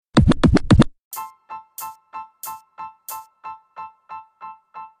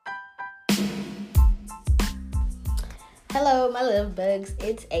Hello, my love bugs.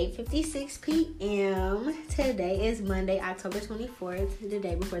 It's 8:56 p.m. Today is Monday, October 24th, the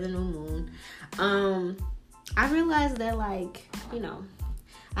day before the new moon. I realized that, I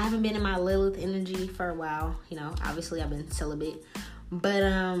haven't been in my Lilith energy for a while. Obviously I've been celibate. But,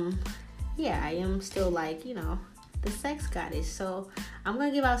 I am still, the sex goddess. So, I'm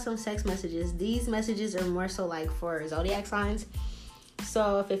going to give out some sex messages. These messages are more so, for zodiac signs.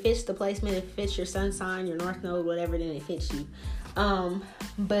 So if it fits the placement, if it fits your sun sign, your north node, whatever, then it fits you.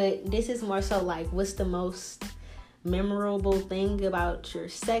 But this is more so what's the most memorable thing about your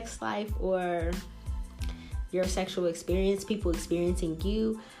sex life or your sexual experience, people experiencing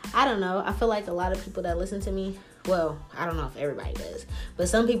you. I don't know. I feel like a lot of people that listen to me, well, I don't know if everybody does, but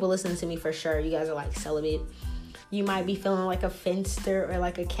some people listen to me for sure. You guys are celibate. You might be feeling like a finster or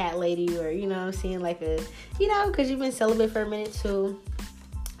a cat lady or, because you've been celibate for a minute too.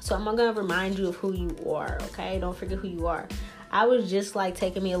 So I'm going to remind you of who you are, okay? Don't forget who you are. I was just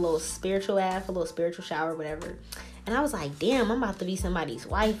taking me a little spiritual bath, a little spiritual shower, whatever. And I was like, damn, I'm about to be somebody's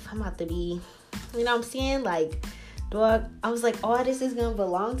wife. I'm about to be, you know what I'm saying? Dog, I was like, all this is going to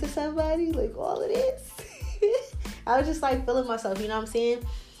belong to somebody? All of this? I was just feeling myself, you know what I'm saying?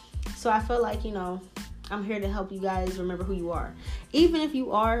 So I feel I'm here to help you guys remember who you are. Even if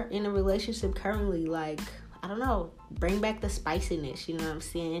you are in a relationship currently, I don't know, bring back the spiciness, you know what I'm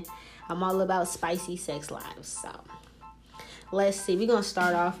saying? I'm all about spicy sex lives. So, let's see. We're going to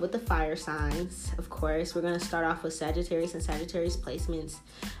start off with the fire signs, of course. We're going to start off with Sagittarius and Sagittarius placements.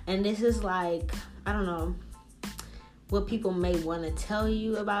 And this is I don't know, what people may want to tell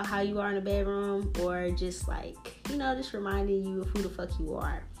you about how you are in the bedroom, or just just reminding you of who the fuck you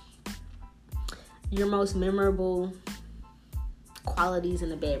are. Your most memorable qualities in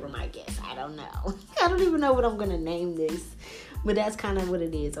the bedroom, I guess. I don't know. I don't even know what I'm going to name this. But that's kind of what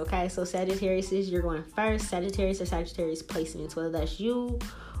it is, okay? So Sagittarius is you're going first. Sagittarius or Sagittarius placements, whether that's you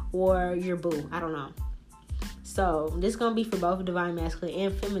or your boo. I don't know. So this is going to be for both divine masculine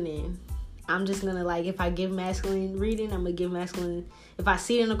and feminine. I'm just going to, if I give masculine reading, I'm going to give masculine. If I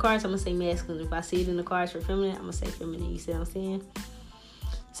see it in the cards, I'm going to say masculine. If I see it in the cards for feminine, I'm going to say feminine. You see what I'm saying?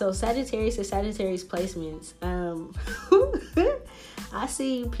 So Sagittarius or Sagittarius placements. I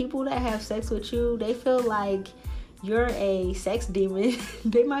see people that have sex with you, they feel like you're a sex demon.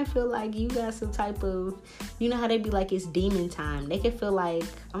 They might feel like you got some type of, you know how they be it's demon time. They can feel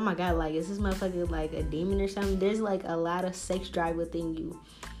oh my God, is this motherfucker a demon or something? There's a lot of sex drive within you.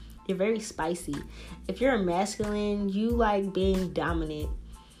 You're very spicy. If you're a masculine, you like being dominant.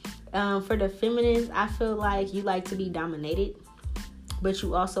 For the feminines, I feel like you like to be dominated. But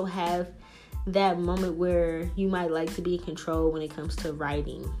you also have that moment where you might like to be in control when it comes to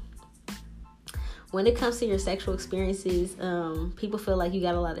writing. When it comes to your sexual experiences, people feel like you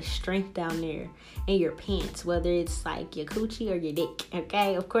got a lot of strength down there in your pants, whether it's your coochie or your dick,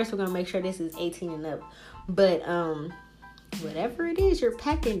 okay? Of course, we're going to make sure this is 18 and up. But whatever it is you're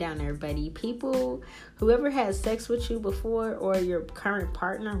packing down there, buddy. People, whoever has sex with you before or your current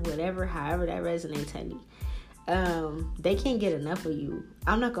partner, whatever, however that resonates, honey. They can't get enough of you.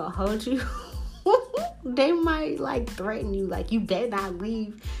 I'm not gonna hold you. They might threaten you, you better not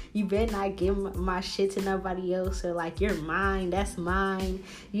leave, you better not give my shit to nobody else, or you're mine, that's mine.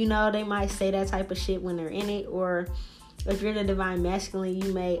 They might say that type of shit when they're in it. Or if you're the divine masculine,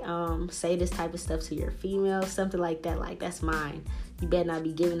 you may say this type of stuff to your female, something like that, that's mine. You better not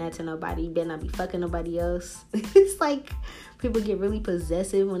be giving that to nobody. You better not be fucking nobody else. It's people get really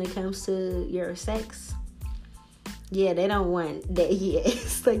possessive when it comes to your sex. Yeah, they don't want that. Yeah,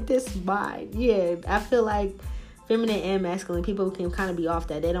 it's this mine. Yeah, I feel feminine and masculine, people can kind of be off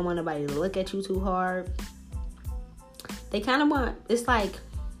that. They don't want nobody to look at you too hard. They kind of want, it's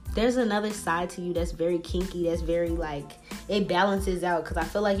there's another side to you that's very kinky, that's very it balances out. Because I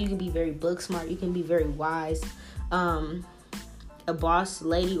feel you can be very book smart, you can be very wise, a boss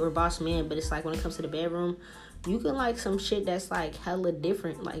lady or boss man. But it's when it comes to the bedroom, you can some shit that's hella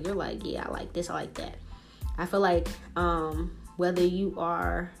different. You're yeah, I like this, I like that. I feel whether you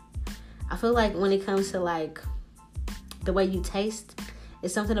are, I feel when it comes to the way you taste,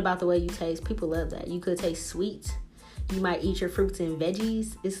 it's something about the way you taste. People love that. You could taste sweet. You might eat your fruits and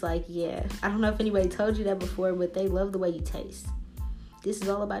veggies. It's yeah. I don't know if anybody told you that before, but they love the way you taste. This is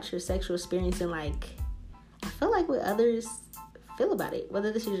all about your sexual experience and I feel what others feel about it,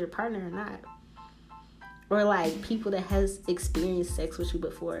 whether this is your partner or not. Or people that has experienced sex with you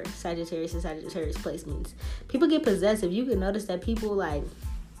before. Sagittarius and Sagittarius placements. People get possessive. You can notice that people I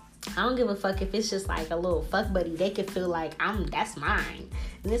don't give a fuck if it's just a little fuck buddy. They can feel that's mine.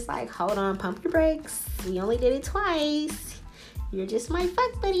 And it's hold on, pump your brakes. We only did it twice. You're just my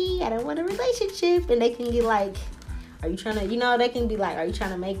fuck buddy. I don't want a relationship. And they can get Are you trying to, they can be like, are you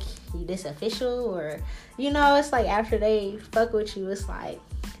trying to make this official? Or, it's like after they fuck with you, it's like,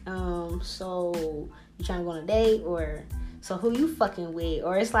 so you trying to go on a date? Or, so who you fucking with?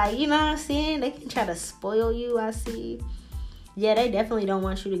 Or it's like, you know what I'm saying? They can try to spoil you, I see. Yeah, they definitely don't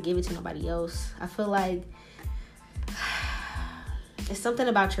want you to give it to nobody else. I feel like it's something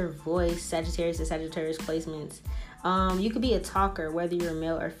about your voice, Sagittarius and Sagittarius placements. You could be a talker, whether you're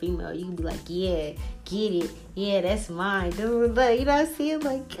male or female. You could be like, yeah, get it. Yeah, that's mine. You know what I'm saying?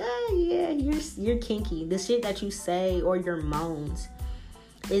 Like, yeah, you're kinky. The shit that you say or your moans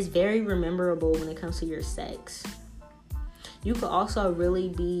is very rememberable when it comes to your sex. You could also really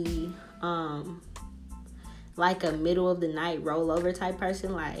be like a middle of the night rollover type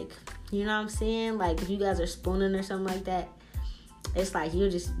person. Like, you know what I'm saying? Like, if you guys are spooning or something like that, it's like you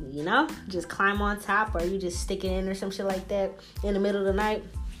just, just climb on top, or you just stick it in or some shit like that in the middle of the night.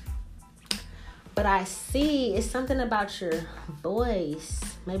 But I see it's something about your voice.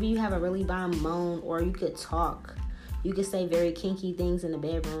 Maybe you have a really bomb moan, or you could talk. You could say very kinky things in the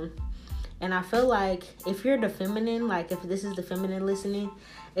bedroom. And I feel like if you're the feminine, like if this is the feminine listening,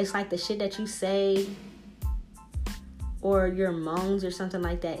 it's like the shit that you say or your moans or something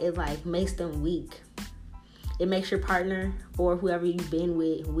like that, it like makes them weak. It makes your partner or whoever you've been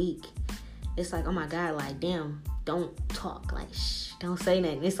with weak. It's like, oh my God, like, damn, don't talk. Like, shh, don't say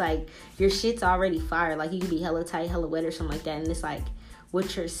nothing. It's like your shit's already fired. Like, you could be hella tight, hella wet or something like that. And it's like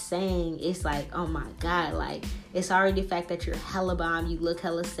what you're saying is like, oh my God, like, it's already the fact that you're hella bomb. You look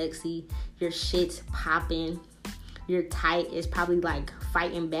hella sexy. Your shit's popping. You're tight. It's probably like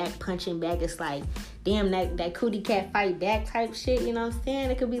fighting back, punching back. It's like, damn, that cootie cat fight back type shit. You know what I'm saying?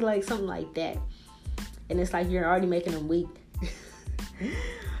 It could be like something like that. And it's like you're already making them weak.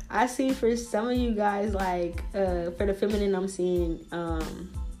 I see for some of you guys, like, for the feminine, I'm seeing,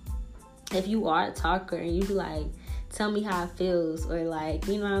 if you are a talker and you be like, tell me how it feels, or like,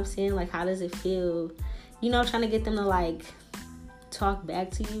 you know what I'm saying? Like, how does it feel? Trying to get them to like talk back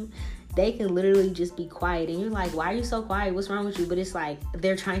to you. They can literally just be quiet. And you're like, why are you so quiet? What's wrong with you? But it's like,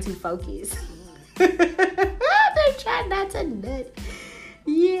 they're trying to focus. They're trying not to nut.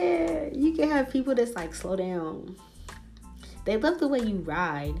 Yeah, you can have people that's like, slow down. They love the way you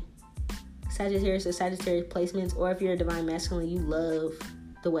ride. Sagittarius or Sagittarius placements, or if you're a divine masculine, you love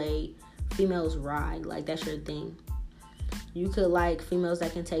the way females ride. Like, that's your thing. You could like females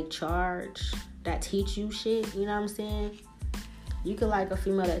that can take charge, that teach you shit, you know what I'm saying? You could like a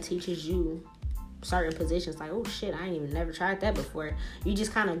female that teaches you certain positions. Like, oh shit, I ain't even never tried that before. You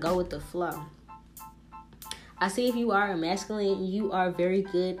just kind of go with the flow. I see if you are a masculine, you are very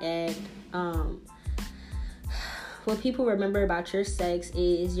good at, what people remember about your sex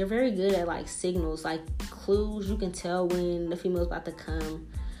is you're very good at like signals, like clues. You can tell when the female's about to come.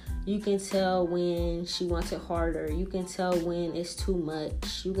 You can tell when she wants it harder. You can tell when it's too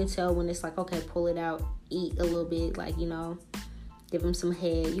much. You can tell when it's like, okay, pull it out, eat a little bit, like, give them some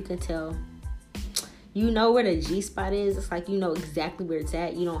head. You can tell. You know where the G-spot is. It's like, you know exactly where it's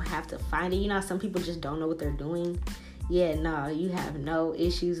at. You don't have to find it. You know how some people just don't know what they're doing? Yeah, no, you have no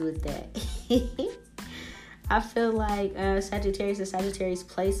issues with that. I feel like Sagittarius and Sagittarius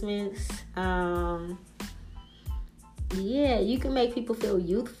placements, yeah, you can make people feel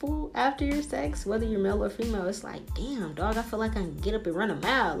youthful after your sex, whether you're male or female. It's like, damn, dog, I feel like I can get up and run a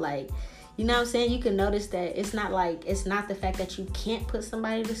mile. Like, you know what I'm saying? You can notice that it's not the fact that you can't put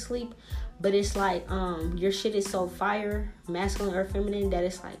somebody to sleep, but it's like your shit is so fire, masculine or feminine, that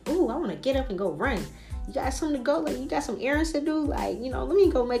it's like, ooh, I want to get up and go run. You got something to go, like, you got some errands to do, like, let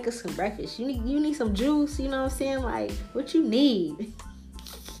me go make us some breakfast. You need some juice, you know what I'm saying? Like, what you need?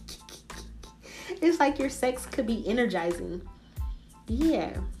 It's like your sex could be energizing.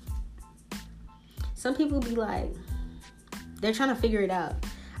 Yeah. Some people be like, they're trying to figure it out.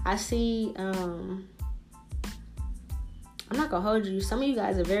 I see, I'm not gonna hold you. Some of you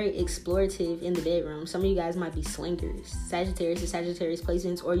guys are very explorative in the bedroom. Some of you guys might be swingers. Sagittarius and Sagittarius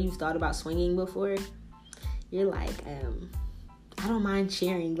placements, or you've thought about swinging before. You're like, I don't mind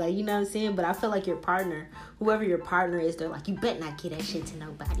sharing, like, you know what I'm saying? But I feel like your partner, whoever your partner is, they're like, you better not get that shit to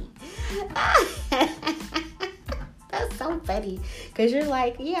nobody. That's so funny. Because you're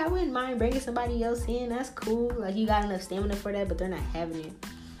like, yeah, I wouldn't mind bringing somebody else in. That's cool. Like, you got enough stamina for that, but they're not having it.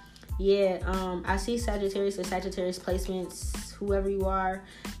 Yeah, I see Sagittarius and Sagittarius placements, whoever you are.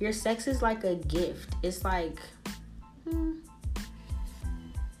 Your sex is like a gift. It's like,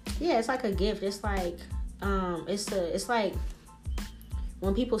 yeah, it's like a gift. It's like, it's like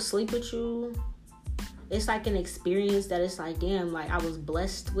when people sleep with you, it's like an experience that it's like, damn, like, I was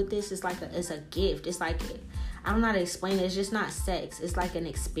blessed with this. It's like it's a gift. It's like, I don't know how to explain it. It's just not sex. It's like an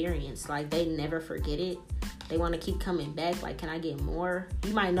experience. Like, they never forget it. They want to keep coming back. Like, can I get more?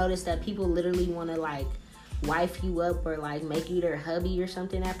 You might notice that people literally want to, like, wife you up or, like, make you their hubby or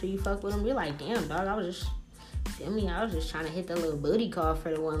something after you fuck with them. You're like, damn, dog, I was just trying to hit the little booty call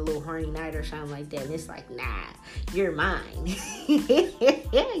for the one little horny night or something like that. And it's like, nah, you're mine.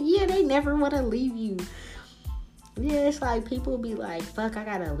 Yeah, they never want to leave you. Yeah, it's like people be like, fuck, I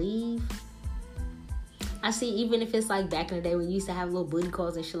gotta leave. I see, even if it's like back in the day when you used to have little booty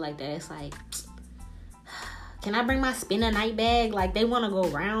calls and shit like that, it's like, can I bring my spend a night bag? Like, they want to go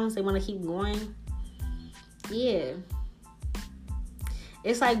rounds. They want to keep going. Yeah.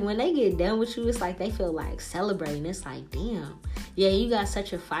 It's like when they get done with you, it's like they feel like celebrating. It's like, damn. Yeah, you got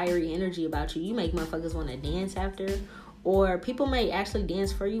such a fiery energy about you. You make motherfuckers want to dance after. Or people may actually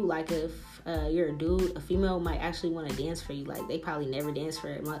dance for you. Like if you're a dude, a female might actually want to dance for you. Like they probably never dance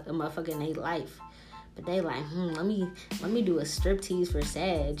for a motherfucker in their life. But they like, let me do a striptease for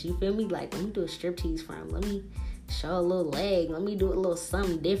Sag. You feel me? Like, let me do a striptease for him. Let me show a little leg. Let me do a little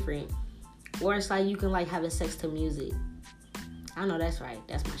something different. Or it's like you can like having sex to music. I know that's right.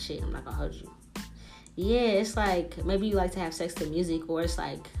 That's my shit. I'm not gonna hold you. Yeah, it's like maybe you like to have sex to music, or it's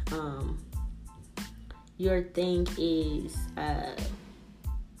like your thing is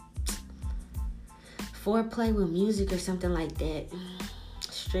foreplay with music or something like that.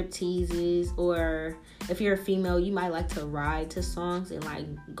 Strip teases, or if you're a female, you might like to ride to songs and like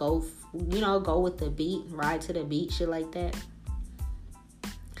go with the beat, ride to the beat, shit like that.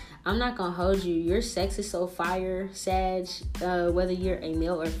 I'm not gonna hold you. Your sex is so fire, Sag. Whether you're a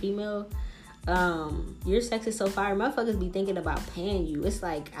male or female, your sex is so fire. Motherfuckers be thinking about paying you. It's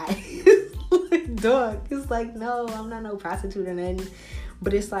like, dog. It's like, no, I'm not no prostitute or nothing.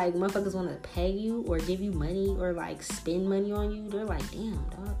 But it's like motherfuckers want to pay you or give you money or like spend money on you. They're like, damn,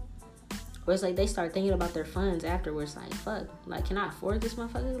 dog. Or it's like they start thinking about their funds afterwards. Like, fuck. Like, can I afford this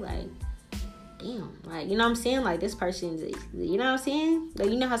motherfucker? Like, damn. Like, you know what I'm saying? Like, this person's, you know what I'm saying?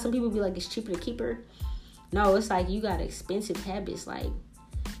 Like, you know how some people be like, it's cheaper to keep her? No, it's like you got expensive habits. Like,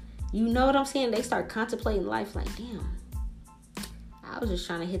 you know what I'm saying? They start contemplating life like, damn. I was just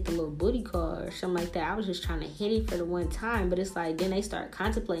trying to hit the little booty call or something like that. I was just trying to hit it for the one time. But it's like, then they start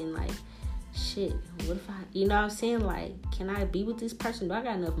contemplating like, shit, what if you know what I'm saying? Like, can I be with this person? Do I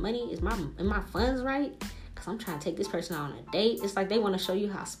got enough money? Am my funds right? Because I'm trying to take this person out on a date. It's like they want to show you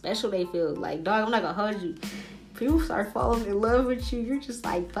how special they feel. Like, dog, I'm not going to hold you. People start falling in love with you. You're just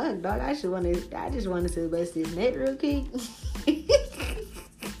like, fuck, dog, I just wanted to bust this net real quick.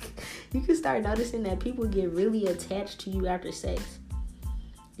 You can start noticing that people get really attached to you after sex.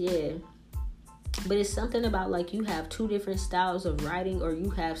 Yeah, but it's something about like you have two different styles of writing, or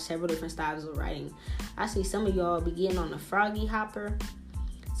you have several different styles of writing. I see some of y'all be getting on the froggy hopper.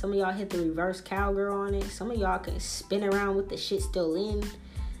 Some of y'all hit the reverse cowgirl on it. Some of y'all can spin around with the shit still in.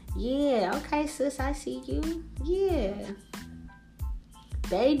 Yeah, okay, sis, I see you. Yeah.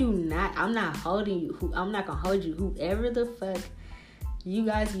 They do not, I'm not holding you. I'm not gonna hold you. Whoever the fuck you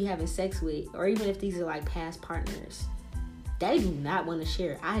guys be having sex with, or even if these are like past partners, they do not want to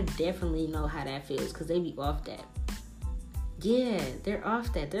share. I definitely know how that feels because they be off that. Yeah, they're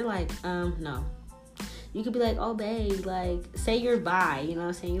off that. They're like, no. You could be like, oh, babe, like, say you're bi. You know what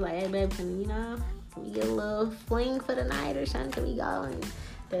I'm saying? You're like, hey, babe, can we get a little fling for the night or something? Can we go? And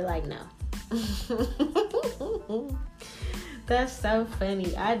they're like, no. That's so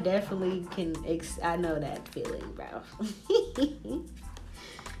funny. I definitely I know that feeling, bro.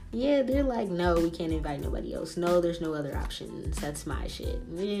 Yeah, they're like, no, we can't invite nobody else. No, there's no other options. That's my shit.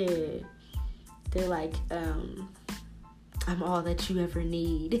 Yeah. They're like, I'm all that you ever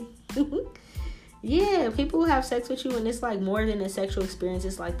need. Yeah, people who have sex with you and it's like more than a sexual experience.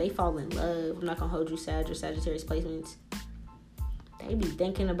 It's like they fall in love. I'm not gonna hold you, Sag or Sagittarius placements. They be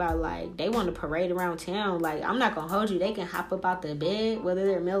thinking about like, they want to parade around town. Like, I'm not gonna hold you. They can hop up out the bed, whether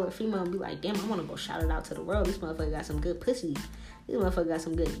they're male or female, and be like, damn, I want to go shout it out to the world. This motherfucker got some good pussy. This motherfucker got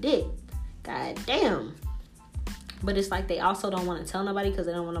some good dick. God damn. But it's like they also don't want to tell nobody because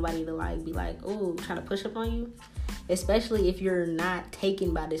they don't want nobody to like be like, oh, trying to push up on you. Especially if you're not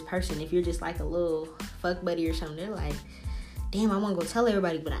taken by this person. If you're just like a little fuck buddy or something. They're like, damn, I want to go tell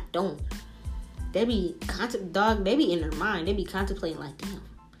everybody, but I don't. They be they be in their mind. They be contemplating like, damn,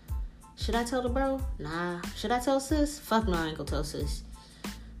 should I tell the bro? Nah. Should I tell sis? Fuck no, I ain't gonna tell sis.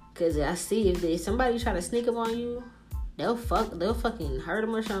 Cause I see if somebody try to sneak up on you, they'll fucking hurt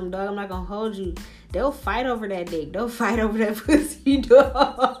them or something, dog. I'm not gonna hold you. They'll fight over that dick. They'll fight over that pussy,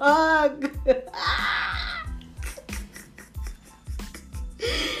 dog.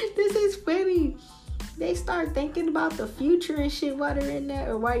 This is funny. They start thinking about the future and shit while they're in that,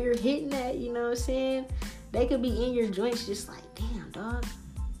 or while you're hitting that, you know what I'm saying? They could be in your joints just like, damn, dog.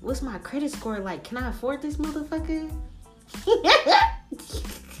 what's my credit score like? Can I afford this motherfucker?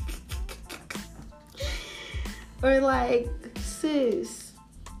 Or like, sis.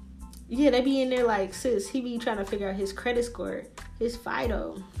 Yeah, they be in there like, sis, he be trying to figure out his credit score, his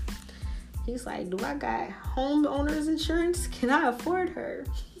FIDO. He's like, do I got homeowner's insurance? Can I afford her?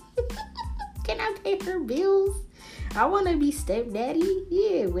 Can I pay her bills? I want to be stepdaddy.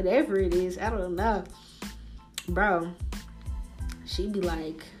 Yeah, whatever it is. I don't know. Bro, she be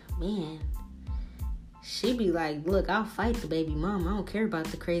like, man. She be like, look, I'll fight the baby mom. I don't care about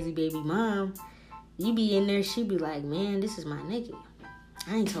the crazy baby mom. You be in there, she be like, man, this is my nigga.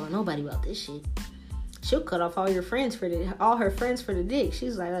 I ain't telling nobody about this shit. She'll cut off all her friends for the dick.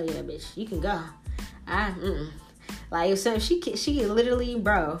 She's like, oh yeah, bitch, you can go. Like, so she can literally,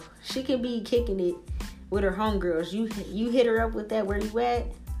 bro, she can be kicking it with her homegirls. You hit her up with that, where you at?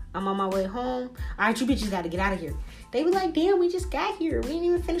 I'm on my way home. All right, you bitches got to get out of here. They be like, damn, we just got here. We didn't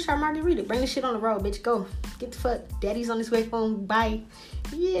even finish our margarita. Bring the shit on the road, bitch. Go. Get the fuck. Daddy's on his way home. Bye.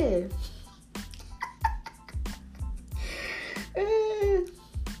 Yeah.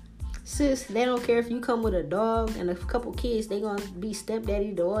 Sis, they don't care if you come with a dog and a couple kids. They gonna be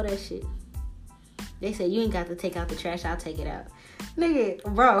stepdaddy to all that shit. They say, you ain't got to take out the trash. I'll take it out. Nigga,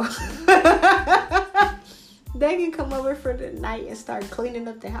 bro. They can come over for the night and start cleaning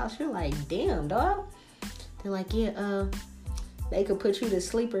up the house. You're like, damn, dog. They're like, yeah, they could put you to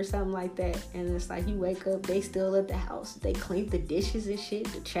sleep or something like that. And it's like, you wake up, they still at the house. They clean the dishes and shit.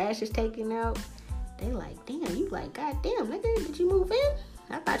 The trash is taken out. They like, damn. You like, god damn, nigga, did you move in?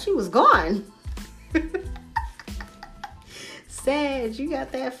 I thought you was gone. Sag, you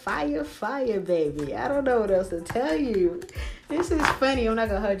got that fire, baby. I don't know what else to tell you. This is funny. I'm not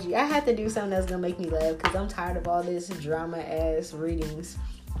gonna hold you. I had to do something that's gonna make me laugh because I'm tired of all this drama ass readings.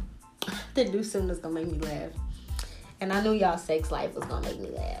 I had to do something that's gonna make me laugh. And I knew y'all sex life was gonna make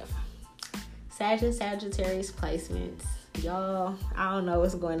me laugh. Sag and Sagittarius placements. Y'all, I don't know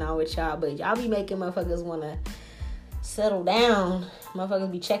what's going on with y'all, but y'all be making motherfuckers wanna settle down.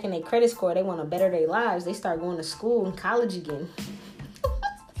 Motherfuckers be checking their credit score. They want to better their lives. They start going to school and college again.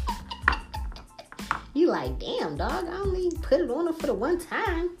 You like, damn, dog, I only put it on her for the one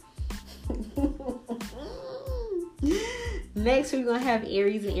time. Next, we're going to have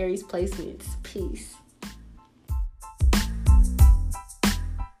Aries and Aries placements. Peace.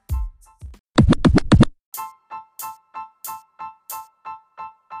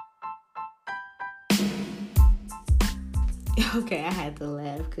 Okay, I had to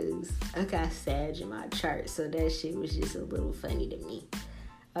laugh because I got Sag in my chart, so that shit was just a little funny to me.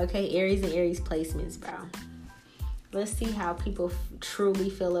 Okay, Aries and Aries placements, bro. Let's see how people truly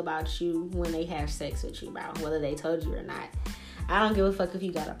feel about you when they have sex with you, bro, whether they told you or not. I don't give a fuck if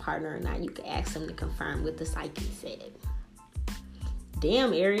you got a partner or not. You can ask them to confirm what the psyche said.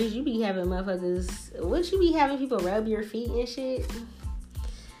 Damn, Aries, you be having motherfuckers... What you be having people rub your feet and shit?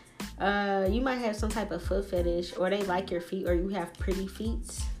 You might have some type of foot fetish, or they like your feet, or you have pretty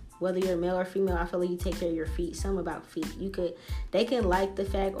feet. Whether you're male or female, I feel like you take care of your feet. Something about feet. They can like the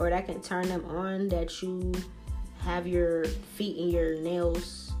fact, or that can turn them on that you have your feet and your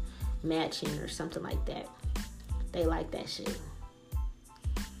nails matching or something like that. They like that shit.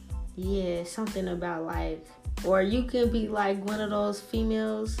 Yeah, something about like, or you can be like one of those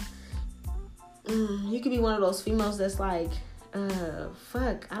females. You could be one of those females that's like,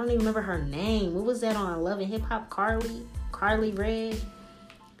 fuck, I don't even remember her name. What was that on Love and Hip Hop? Carly Red.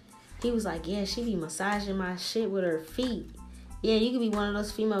 He was like, yeah, she be massaging my shit with her feet. Yeah, you could be one of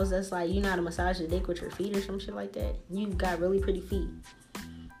those females that's like, you know how to massage your dick with your feet or some shit like that. You got really pretty feet.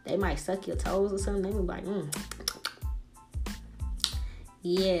 They might suck your toes or something. They be like,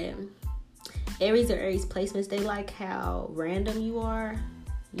 Yeah. Aries or Aries placements, they like how random you are.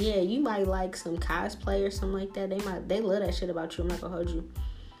 Yeah, you might like some cosplay or something like that. They love that shit about you. I'm not gonna hold you.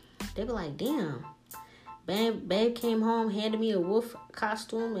 They be like, damn, babe came home, handed me a wolf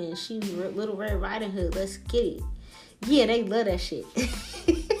costume, and she's Little Red Riding Hood. Let's get it. Yeah, they love that shit.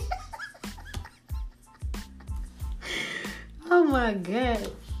 Oh my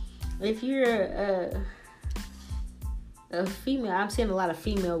god. If you're a female, I'm seeing a lot of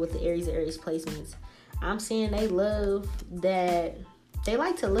female with the Aries and Aries placements. I'm seeing they love that. They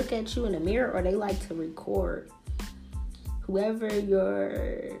like to look at you in the mirror, or they like to record. Whoever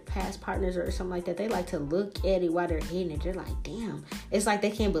your past partners or something like that, they like to look at it while they're hitting it. They're like, damn. It's like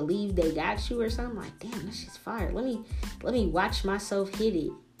they can't believe they got you or something. Like, damn, that shit's fire. Let me watch myself hit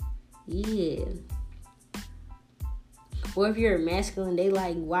it. Yeah. Or if you're a masculine, they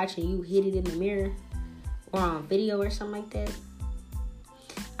like watching you hit it in the mirror or on video or something like that.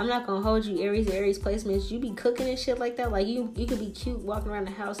 I'm not gonna hold you, Aries placements. You be cooking and shit like that. Like you could be cute walking around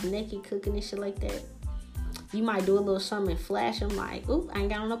the house naked cooking and shit like that. You might do a little something and flash them like, oop, I ain't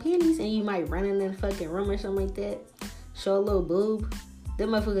got no panties. And you might run in the fucking room or something like that. Show a little boob.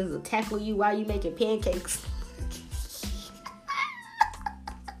 Them motherfuckers will tackle you while you making pancakes.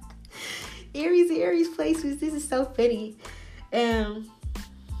 Aries placements. This is so funny. Yeah.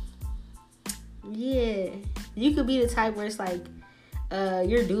 You could be the type where it's like,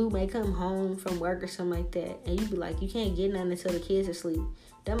 your dude may come home from work or something like that, and you be like, you can't get nothing until the kids are asleep.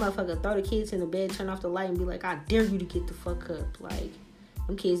 That motherfucker throw the kids in the bed, turn off the light, and be like, I dare you to get the fuck up. Like,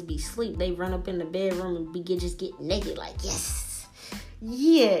 them kids be asleep. They run up in the bedroom and just get naked. Like, yes.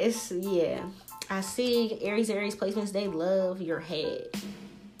 Yes. Yeah. I see Aries placements. They love your head.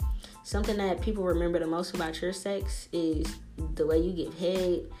 Something that people remember the most about your sex is the way you give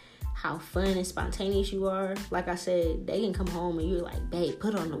head, how fun and spontaneous you are. Like I said, they can come home and you're like, babe,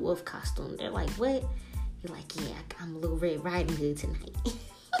 put on the wolf costume. They're like, what? You're like, yeah, I'm a little Red Riding Hood tonight.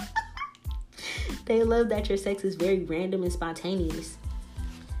 They love that your sex is very random and spontaneous.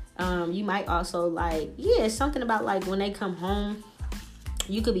 You might also like, yeah, something about like when they come home,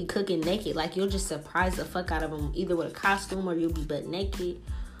 you could be cooking naked. Like you'll just surprise the fuck out of them, either with a costume or you'll be butt naked,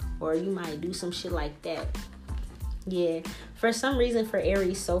 or you might do some shit like that. Yeah, for some reason for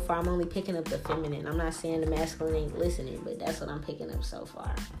Aries so far, I'm only picking up the feminine. I'm not saying the masculine ain't listening, but that's what I'm picking up so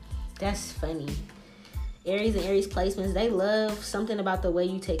far. That's funny. Aries and Aries placements, they love something about the way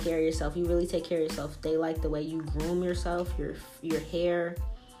you take care of yourself. You really take care of yourself. They like the way you groom yourself, your hair,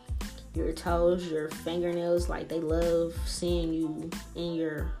 your toes, your fingernails. Like they love seeing you in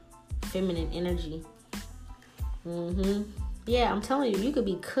your feminine energy. Yeah, I'm telling you, you could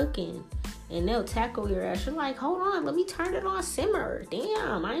be cooking and they'll tackle your ass. You're like, hold on, let me turn it on simmer.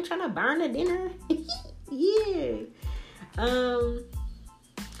 Damn, I ain't trying to burn the dinner. Yeah.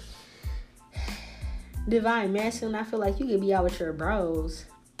 Divine masculine, I feel like you could be out with your bros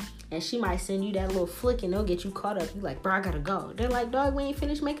and she might send you that little flick and they'll get you caught up. You like, bro, I gotta go. They're like, dog, we ain't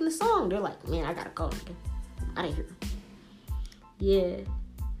finished making the song. They're like, man, I gotta go. I didn't hear. Yeah.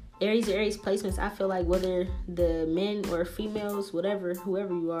 Aries placements, I feel like whether the men or females, whoever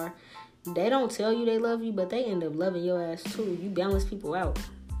you are, they don't tell you they love you, but they end up loving your ass too. You balance people out.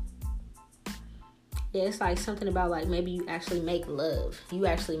 Yeah, it's like something about like maybe you actually make love. You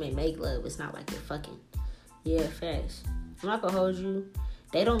actually may make love. It's not like you're fucking. Yeah, facts. I'm not gonna hold you.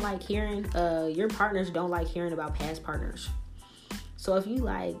 They don't like hearing, your partners don't like hearing about past partners. So if you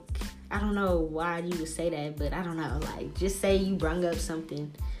like, I don't know why you would say that, but I don't know. Like, just say you brung up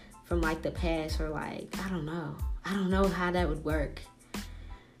something from like the past or like, I don't know how that would work.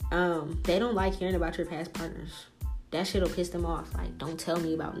 They don't like hearing about your past partners. That shit'll piss them off. Like, don't tell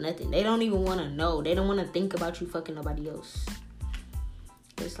me about nothing. They don't even want to know. They don't want to think about you fucking nobody else.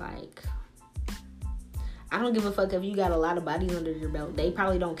 It's like, I don't give a fuck if you got a lot of bodies under your belt. They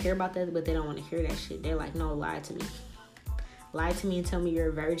probably don't care about that, but they don't want to hear that shit. They're like, no, lie to me. Lie to me and tell me you're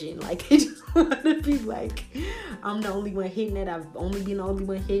a virgin. Like, they just want to be like, I'm the only one hitting it. I've only been the only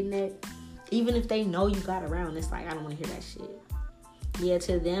one hitting it. Even if they know you got around, it's like, I don't want to hear that shit. Yeah,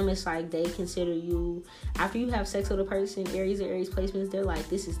 to them, it's like they consider you, after you have sex with a person, Aries or Aries placements, they're like,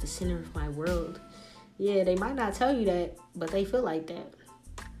 this is the center of my world. Yeah, they might not tell you that, but they feel like that.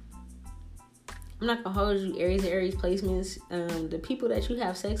 I'm not gonna hold you, Aries or Aries placements. The people that you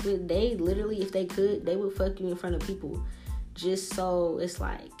have sex with, they literally, if they could, they would fuck you in front of people. Just so it's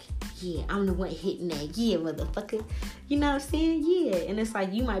like, yeah, I'm the one hitting that. Yeah, motherfucker. You know what I'm saying? Yeah. And it's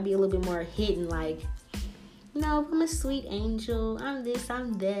like, you might be a little bit more hidden, like, no, I'm a sweet angel. I'm this,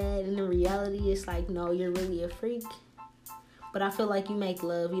 I'm that. And in reality, it's like, no, you're really a freak. But I feel like you make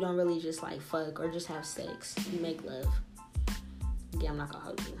love. You don't really just like fuck or just have sex. You make love. Yeah, I'm not gonna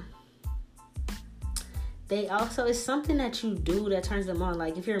hold you. They also, it's something that you do that turns them on.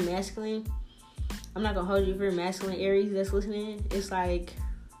 Like, if you're masculine, I'm not gonna hold you. If you're a masculine Aries that's listening, it's like,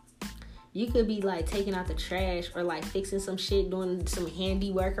 you could be like taking out the trash or like fixing some shit, doing some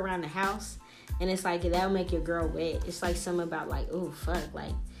handiwork around the house. And it's like, that'll make your girl wet. It's like something about like, oh, fuck.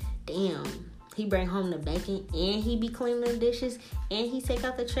 Like, damn. He bring home the bacon and he be cleaning the dishes and he take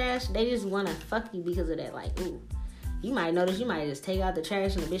out the trash. They just want to fuck you because of that. Like, ooh. You might notice you might just take out the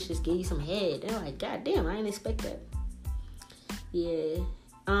trash and the bitch just give you some head. They're like, God damn, I didn't expect that. Yeah.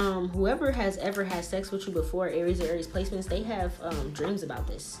 Whoever has ever had sex with you before, Aries or Aries placements, they have dreams about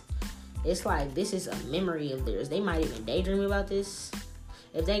this. It's like, this is a memory of theirs. They might even daydream about this.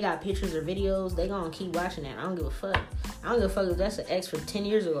 If they got pictures or videos, they gonna keep watching that. I don't give a fuck. I don't give a fuck if that's an ex from 10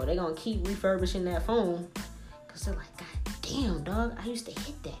 years ago. They gonna keep refurbishing that phone. Because they're like, God damn, dog, I used to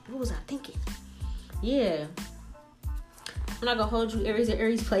hit that. What was I thinking? Yeah. I'm not gonna hold you, Aries or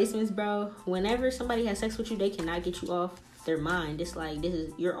Aries placements, bro. Whenever somebody has sex with you, they cannot get you off their mind. It's like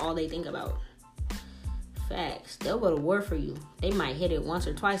you're all they think about. Facts. They'll go to war for you. They might hit it once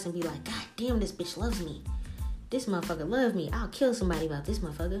or twice and be like, God damn, this bitch loves me. This motherfucker love me. I'll kill somebody about this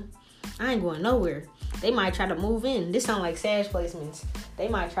motherfucker. I ain't going nowhere. They might try to move in. This sound like Sag placements. They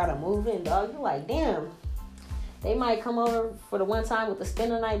might try to move in, dog. You're like, damn. They might come over for the one time with the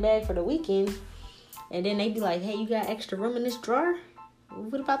spend the night bag for the weekend. And then they be like, hey, you got extra room in this drawer?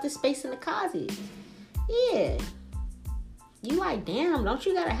 What about this space in the closet? Yeah. You like, damn, don't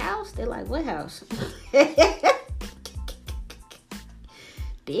you got a house? They're like, what house?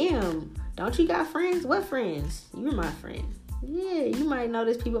 Damn, don't you got friends? What friends? You're my friend. Yeah, you might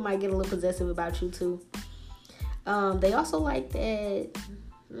notice people might get a little possessive about you too. They also like that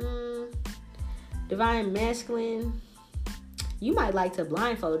divine masculine. You might like to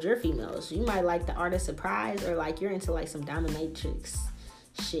blindfold your females. You might like the art of surprise, or like you're into like some dominatrix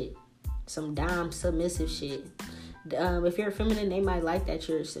shit, some dom submissive shit. If you're feminine, they might like that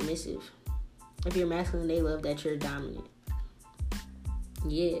you're submissive. If you're masculine, they love that you're dominant.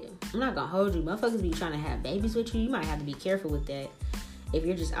 Yeah, I'm not gonna hold you. Motherfuckers be trying to have babies with you. You might have to be careful with that if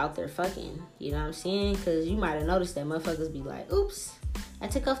you're just out there fucking. You know what I'm saying? Because you might have noticed that motherfuckers be like, oops, I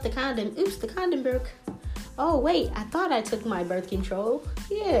took off the condom. Oops, the condom broke. Oh, wait, I thought I took my birth control.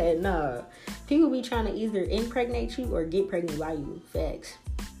 Yeah, no. People be trying to either impregnate you or get pregnant by you. Facts.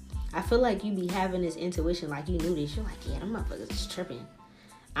 I feel like you be having this intuition like you knew this. You're like, yeah, them motherfuckers is tripping.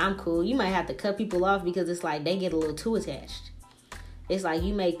 I'm cool. You might have to cut people off because it's like they get a little too attached. It's like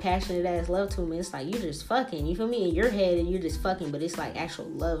you make passionate ass love to them and it's like you're just fucking. You feel me? In your head and you're just fucking, but it's like actual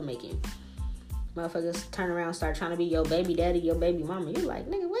love making. Motherfuckers turn around and start trying to be your baby daddy, your baby mama. You're like,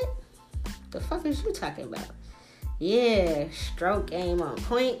 nigga, what? The fuck is you talking about? Yeah, stroke game on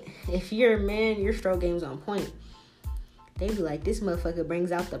point. If you're a man, your stroke game's on point. They be like, this motherfucker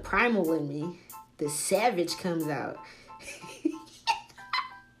brings out the primal in me. The savage comes out.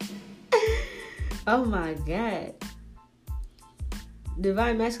 Oh my God.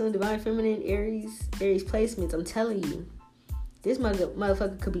 Divine masculine, divine feminine, Aries placements. I'm telling you. This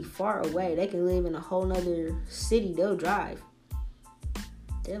motherfucker could be far away. They can live in a whole nother city. They'll drive.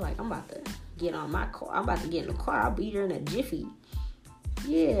 They're like, I'm about to get on my car. I'm about to get in the car. I'll be here in a jiffy.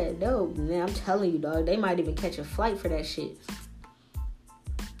 Yeah, dope. Man, I'm telling you, dog. They might even catch a flight for that shit.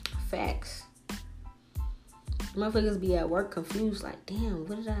 Facts. Motherfuckers be at work confused. Like, damn,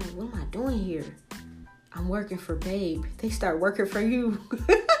 what am I doing here? I'm working for Babe. They start working for you.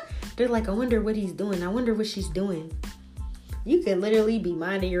 They're like, I wonder what he's doing. I wonder what she's doing. You can literally be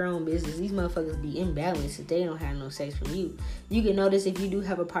minding your own business. These motherfuckers be imbalanced if they don't have no sex from you. You can notice if you do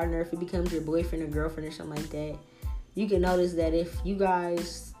have a partner, if it becomes your boyfriend or girlfriend or something like that. You can notice that if you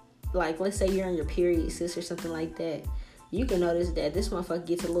guys, like, let's say you're on your period, sis, or something like that. You can notice that this motherfucker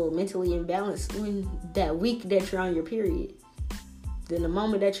gets a little mentally imbalanced when that week that you're on your period. Then the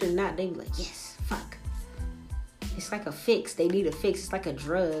moment that you're not, they be like, yes, fuck. It's like a fix. They need a fix. It's like a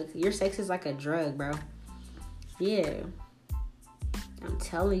drug. Your sex is like a drug, bro. Yeah. I'm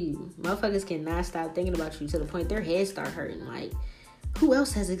telling you. Motherfuckers cannot stop thinking about you to the point their heads start hurting. Like, who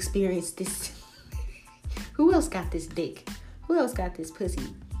else has experienced this? Who else got this dick? Who else got this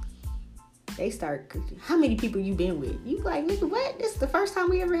pussy? They start, how many people you been with? You like, nigga, what? This is the first time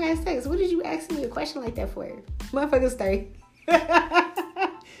we ever had sex. What did you ask me a question like that for? Motherfuckers start.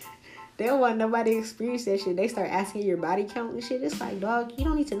 They don't want nobody to experience that shit. They start asking your body count and shit. It's like, dog, you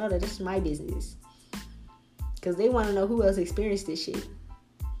don't need to know that. This is my business. Because they want to know who else experienced this shit.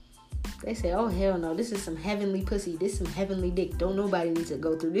 They say, oh, hell no. This is some heavenly pussy. This is some heavenly dick. Don't nobody need to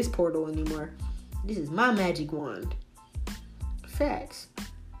go through this portal anymore. This is my magic wand. Facts.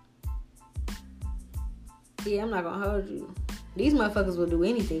 Yeah, I'm not going to hold you. These motherfuckers will do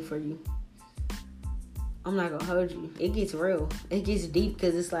anything for you. I'm not gonna hold you. It gets real. It gets deep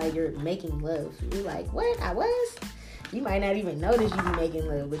because it's like you're making love. You're like, what? I was? You might not even notice you be making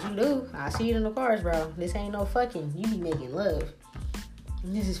love, but you do. I see it in the cars, bro. This ain't no fucking. You be making love.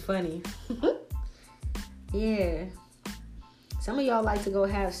 And this is funny. Yeah. Some of y'all like to go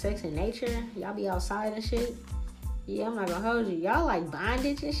have sex in nature. Y'all be outside and shit. Yeah, I'm not gonna hold you. Y'all like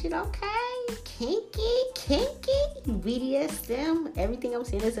bondage and shit, okay? Kinky. BDSM. Everything I'm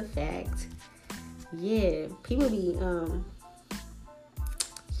saying is a fact. Yeah, people be,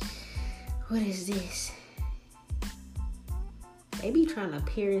 what is this? They be trying to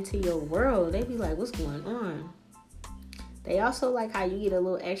peer into your world. They be like, what's going on? They also like how you get a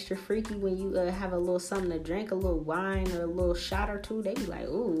little extra freaky when you have a little something to drink, a little wine or a little shot or two. They be like,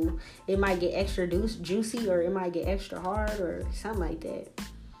 ooh, it might get extra juicy or it might get extra hard or something like that.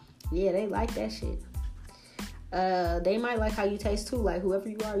 Yeah, they like that shit. They might like how you taste too. Like whoever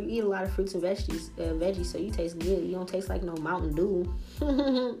you are, you eat a lot of fruits and veggies, so you taste good. You don't taste like no Mountain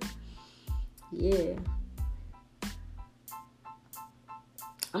Dew. Yeah.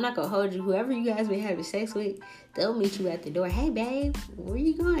 I'm not gonna hold you. Whoever you guys been having sex with, they'll meet you at the door. Hey, babe, where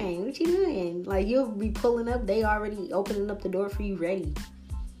you going? What you doing? Like, you'll be pulling up. They already opening up the door for you ready.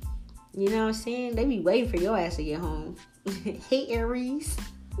 You know what I'm saying? They be waiting for your ass to get home. Hey, Aries.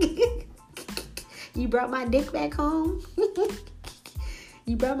 You brought my dick back home?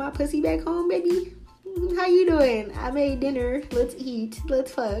 You brought my pussy back home, baby? How you doing? I made dinner. Let's eat.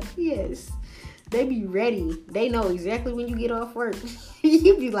 Let's fuck. Yes. They be ready. They know exactly when you get off work.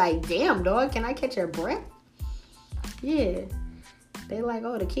 You be like, damn, dog, can I catch your breath? Yeah. They like,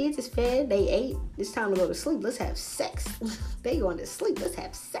 oh, the kids is fed. They ate. It's time to go to sleep. Let's have sex. They going to sleep. Let's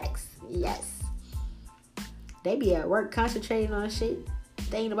have sex. Yes. They be at work concentrating on shit.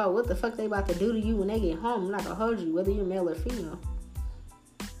 Thinking about what the fuck they about to do to you when they get home. I'm not gonna hold you, whether you're male or female.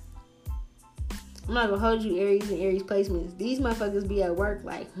 I'm not gonna hold you, Aries and Aries placements. These motherfuckers be at work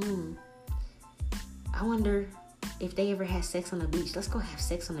like, I wonder if they ever had sex on the beach. Let's go have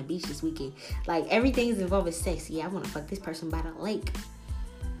sex on the beach this weekend. Like, everything's involving sex. Yeah, I want to fuck this person by the lake.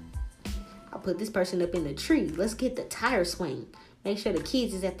 I'll put this person up in the tree. Let's get the tire swing. Make sure the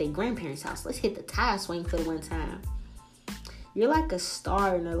kids is at their grandparents' house. Let's hit the tire swing for the one time. You're like a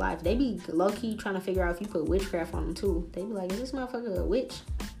star in their life. They be low-key trying to figure out if you put witchcraft on them, too. They be like, is this motherfucker a witch?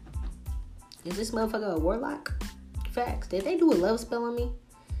 Is this motherfucker a warlock? Facts. Did they do a love spell on me?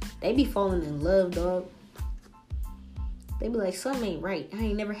 They be falling in love, dog. They be like, something ain't right. I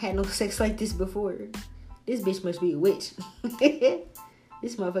ain't never had no sex like this before. This bitch must be a witch.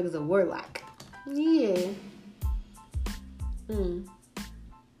 This motherfucker's a warlock. Yeah.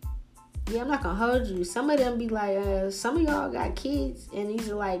 Yeah, I'm not gonna hold you. Some of them be like, some of y'all got kids, and these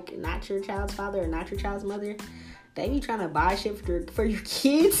are like not your child's father or not your child's mother. They be trying to buy shit for your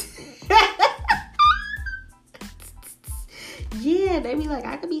kids. Yeah, they be like,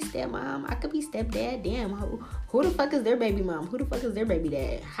 I could be stepmom, I could be stepdad. Damn, who the fuck is their baby mom? Who the fuck is their baby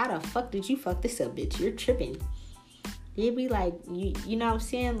dad? How the fuck did you fuck this up, bitch? You're tripping. They be like, you know what I'm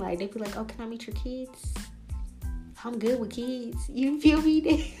saying? Like, they be like, oh, can I meet your kids? I'm good with kids. You feel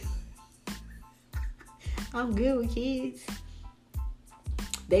me? I'm good with kids.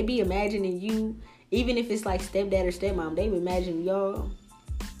 They be imagining you, even if it's like stepdad or stepmom, they be imagining y'all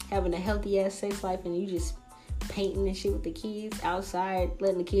having a healthy ass sex life and you just painting and shit with the kids outside,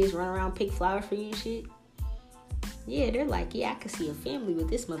 letting the kids run around, pick flowers for you and shit. Yeah, they're like, yeah, I can see a family with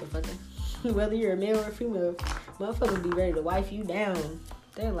this motherfucker. Whether you're a male or a female, motherfuckers be ready to wife you down.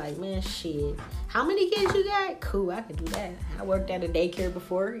 They're like, man, shit. How many kids you got? Cool, I could do that. I worked at a daycare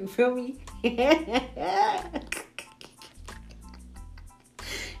before. You feel me?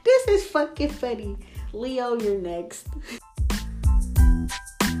 This is fucking funny. Leo, you're next.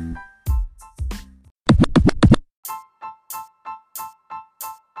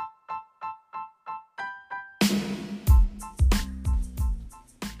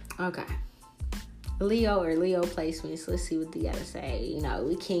 Okay. Leo or Leo placements. Let's see what they gotta say. You know,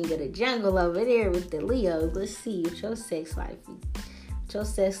 we king of the jungle over there with the Leos. Let's see what your sex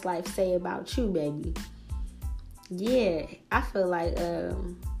life say about you, baby. Yeah, I feel like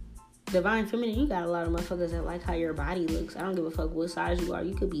Divine Feminine, you got a lot of motherfuckers that like how your body looks. I don't give a fuck what size you are.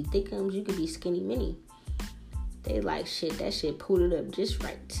 You could be thickums, you could be skinny mini. They like shit, that shit pooted up just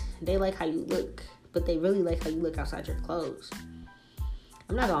right. They like how you look, but they really like how you look outside your clothes.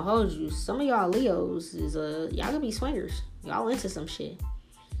 I'm not gonna hold you. Some of y'all Leos is y'all gonna be swingers. Y'all into some shit.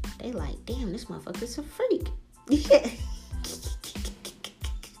 They like, damn, this motherfucker's a freak. Yeah.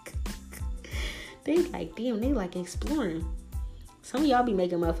 They like, damn, they like exploring. Some of y'all be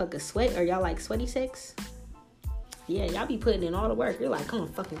making motherfuckers sweat, or y'all like sweaty sex. Yeah, y'all be putting in all the work. You're like, I'm a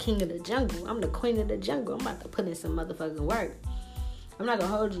fucking king of the jungle. I'm the queen of the jungle. I'm about to put in some motherfucking work. I'm not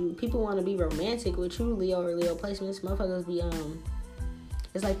gonna hold you. People want to be romantic with you, Leo or Leo placements. Motherfuckers be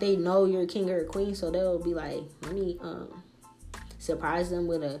it's like they know you're a king or a queen, so they'll be like, let me surprise them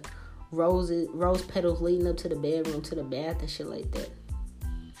with a rose petals leading up to the bedroom, to the bath and shit like that.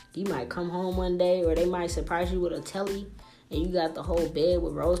 You might come home one day, or they might surprise you with a telly, and you got the whole bed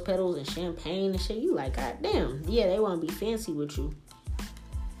with rose petals and champagne and shit. You like, god damn. Yeah, they want to be fancy with you.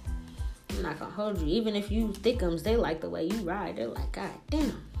 I'm not gonna hold you. Even if you thickums, they like the way you ride. They're like, god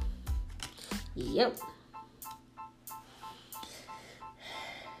damn. Yep.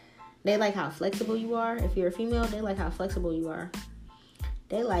 They like how flexible you are. If you're a female, they like how flexible you are.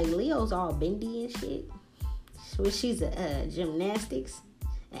 They like Leo's all bendy and shit. So she's a gymnastics,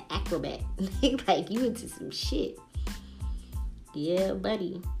 an acrobat. They like you into some shit. Yeah,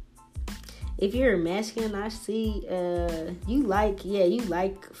 buddy. if you're masculine, I see you like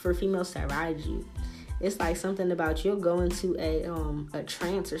for females to ride you. It's like something about you'll go into a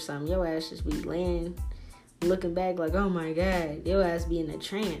trance or something. Your ass just be laying, looking back like, oh my God, your ass be in a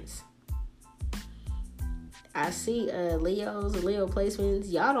trance. I see Leo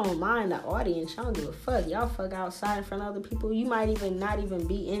placements. Y'all don't mind the audience. Y'all don't give a fuck. Y'all fuck outside in front of other people. You might even not even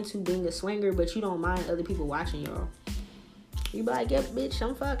be into being a swinger, but you don't mind other people watching y'all. You be like, yep, bitch,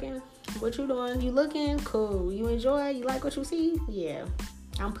 I'm fucking. What you doing? You looking? Cool. You enjoy? You like what you see? Yeah.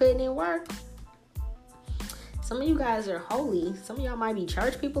 I'm putting in work. Some of you guys are holy. Some of y'all might be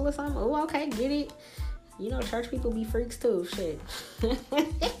church people or something. Oh, okay, get it. You know, church people be freaks too. Shit.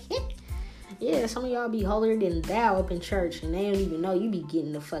 Yeah, some of y'all be holier than thou up in church, and they don't even know you be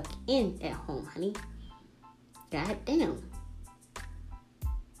getting the fuck in at home, honey. God damn.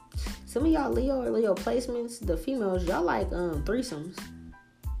 Some of y'all Leo placements, the females, y'all like threesomes.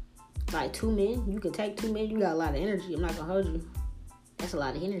 Like 2 men. You can take 2 men. You got a lot of energy. I'm not gonna hold you. That's a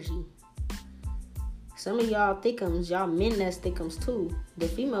lot of energy. Some of y'all thickums, y'all men that's thickums too. The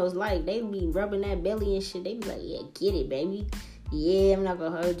females like, they be rubbing that belly and shit. They be like, yeah, get it, baby. Yeah, I'm not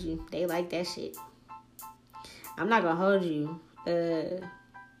gonna hold you. They like that shit. I'm not gonna hold you.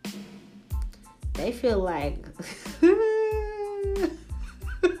 They feel like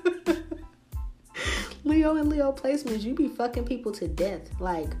Leo and Leo placements, you be fucking people to death.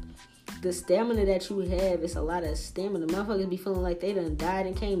 Like, the stamina that you have, it's a lot of stamina. Motherfuckers be feeling like they done died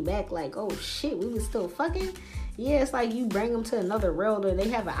and came back. Like, oh shit, we was still fucking. Yeah, it's like you bring them to another world, or they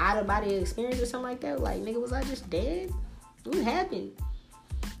have an out of body experience or something like that. Like, nigga, was I just dead? What happened?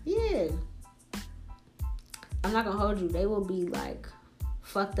 Yeah. I'm not gonna hold you. They will be like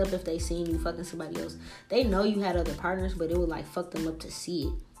fucked up if they seen you fucking somebody else. They know you had other partners, but it would like fuck them up to see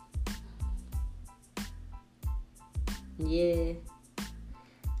it. Yeah.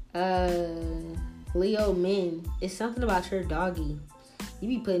 Leo men, it's something about your doggy. You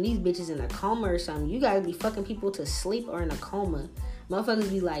be putting these bitches in a coma or something. You gotta be fucking people to sleep or in a coma. Motherfuckers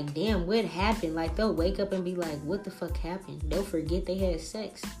be like, damn, what happened? Like, they'll wake up and be like, what the fuck happened? They'll forget they had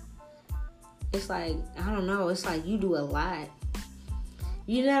sex. It's like, I don't know. It's like you do a lot.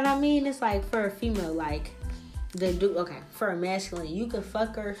 You know what I mean? It's like for a female, like, for a masculine, you can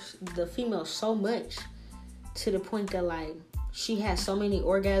fuck the female so much to the point that, like, she has so many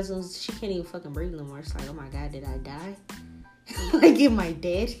orgasms, she can't even fucking breathe no more. It's like, oh my God, did I die? Like, am I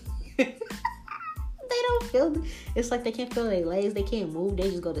dead? They don't feel, it's like they can't feel their legs, they can't move, they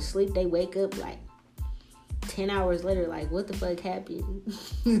just go to sleep, they wake up like 10 hours later, like, what the fuck happened?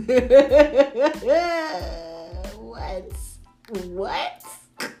 What?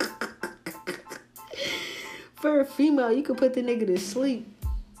 For a female, you can put the nigga to sleep.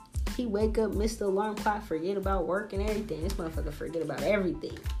 He wake up, miss the alarm clock, forget about work and everything. This motherfucker forget about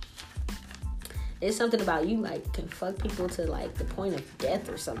everything. It's something about you, like, can fuck people to, like, the point of death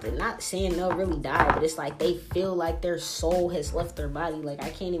or something. Not saying they'll really die, but it's like they feel like their soul has left their body. Like, I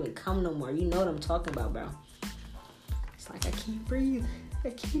can't even come no more. You know what I'm talking about, bro. It's like, I can't breathe. I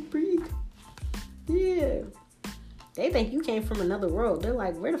can't breathe. Yeah. They think you came from another world. They're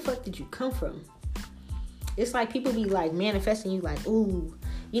like, where the fuck did you come from? It's like people be, like, manifesting you, like, ooh.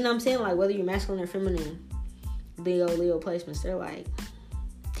 You know what I'm saying? Like, whether you're masculine or feminine, Leo placements, they're like,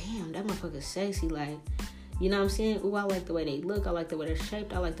 damn, that motherfucker's sexy. Like, you know what I'm saying? Ooh, I like the way they look. I like the way they're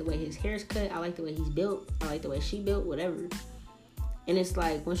shaped. I like the way his hair's cut. I like the way he's built. I like the way she built, whatever. And it's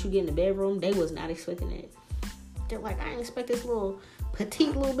like, once you get in the bedroom, they was not expecting that. They're like, I didn't expect this little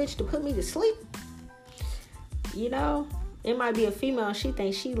petite little bitch to put me to sleep. You know? It might be a female, she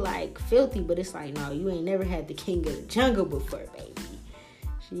thinks she, like, filthy, but it's like, no, you ain't never had the king of the jungle before, baby.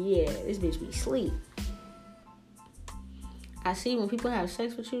 Yeah, this bitch be sleep. I see when people have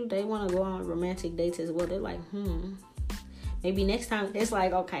sex with you, they want to go on romantic dates as well. They're like, maybe next time. It's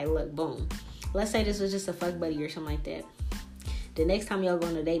like, okay, look, boom. Let's say this was just a fuck buddy or something like that. The next time y'all go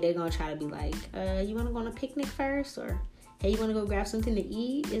on a date, they're going to try to be like, you want to go on a picnic first? Or, hey, you want to go grab something to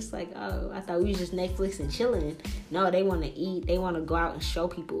eat? It's like, oh, I thought we was just Netflix and chilling. No, they want to eat. They want to go out and show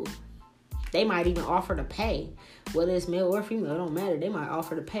people. They might even offer to pay. Whether it's male or female, it don't matter. They might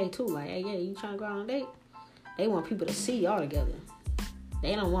offer to pay too. Like, hey, yeah, you trying to go on a date? They want people to see y'all together.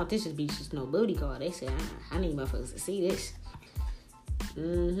 They don't want this to be just no booty call. They say, I need motherfuckers to see this.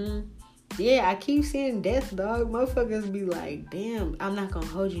 Yeah, I keep seeing death, dog. Motherfuckers be like, damn, I'm not gonna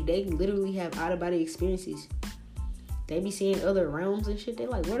hold you. They literally have out-of-body experiences. They be seeing other realms and shit. They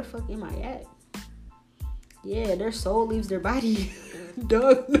like, where the fuck am I at? Yeah, their soul leaves their body.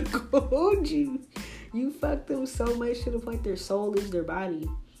 Dog, I'm not gonna hold you. You fuck them so much to the point their soul leaves their body.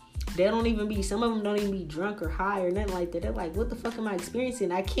 They don't even be, some of them don't even be drunk or high or nothing like that. They're like, what the fuck am I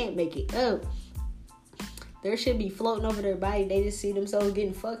experiencing? I can't make it up. Their shit be floating over their body. They just see themselves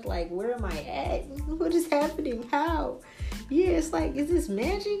getting fucked. Like, where am I at? What is happening? How? Yeah, it's like, is this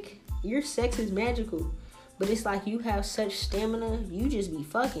magic? Your sex is magical. But it's like you have such stamina, you just be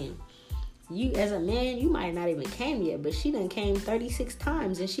fucking. You, as a man, you might not even came yet, but she done came 36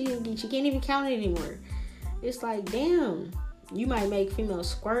 times and she can't even count it anymore. It's like, damn. You might make females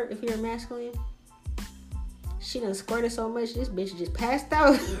squirt if you're masculine. She done squirted so much, this bitch just passed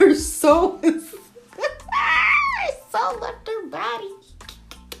out. Her soul is... her soul left her body.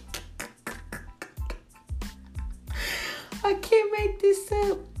 I can't make this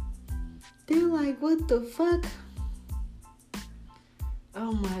up. They're like, what the fuck?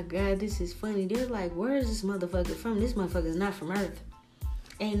 Oh my God, this is funny. They're like, where is this motherfucker from? This motherfucker's not from Earth.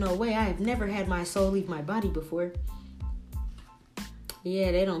 Ain't no way. I have never had my soul leave my body before.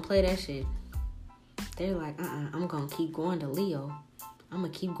 Yeah, they don't play that shit. They're like, I'm gonna keep going to Leo. I'm gonna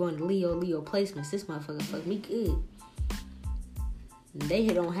keep going to Leo placements. This motherfucker fuck me good. They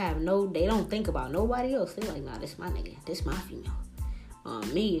don't think about nobody else. They're like, nah, this my nigga. This my female.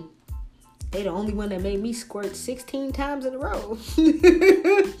 Me. They the only one that made me squirt 16 times in a row.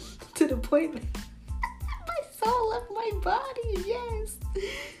 To the point that my soul left my body. Yes.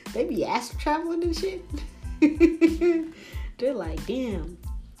 They be astral traveling and shit. They're like, damn,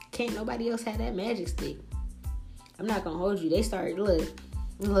 can't nobody else have that magic stick. I'm not gonna hold you. They start,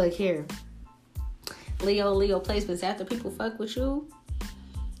 look here. Leo placements, after people fuck with you,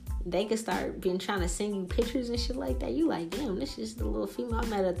 they can start being trying to send you pictures and shit like that. You like, damn, this is the little female I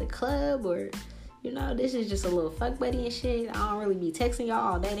met at the club, or, you know, this is just a little fuck buddy and shit. I don't really be texting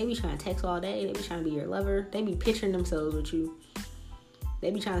y'all all day. They be trying to text all day. They be trying to be your lover. They be picturing themselves with you. They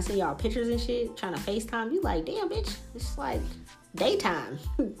be trying to send y'all pictures and shit, trying to FaceTime. You like, damn, bitch, it's like daytime.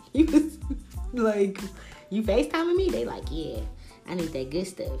 You like, you FaceTiming me? They like, yeah, I need that good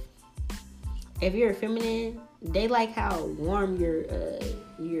stuff. If you're a feminine, they like how warm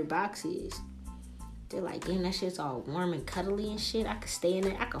your box is. They're like, damn, that shit's all warm and cuddly and shit. I could stay in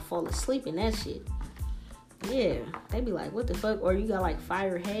there. I could fall asleep in that shit. Yeah, they be like, what the fuck? Or you got like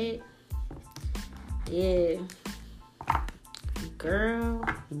fire head. Yeah. Girl,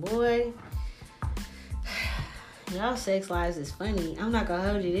 boy, y'all sex lives is funny. I'm not gonna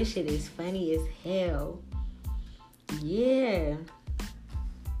hold you. This shit is funny as hell. Yeah.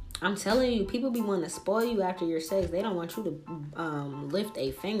 I'm telling you, people be wanting to spoil you after your sex. They don't want you to lift a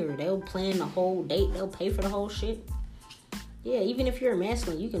finger. They'll plan the whole date. They'll pay for the whole shit. Yeah, even if you're a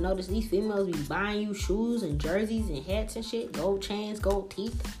masculine, you can notice these females be buying you shoes and jerseys and hats and shit. Gold chains, gold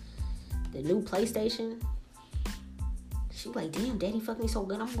teeth. The new PlayStation. She like, damn, daddy fucked me so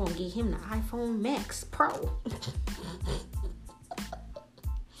good, I'm gonna get him the iPhone Max Pro.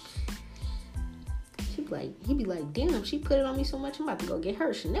 He be like, damn, she put it on me so much, I'm about to go get her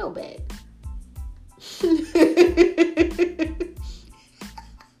a Chanel bag.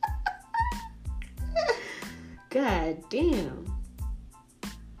 God damn.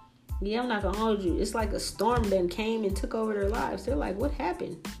 Yeah, I'm not gonna hold you. It's like a storm then came and took over their lives. They're like, what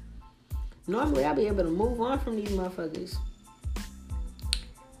happened? Normally, I'll be able to move on from these motherfuckers.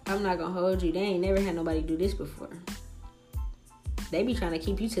 I'm not gonna hold you. They ain't never had nobody do this before. They be trying to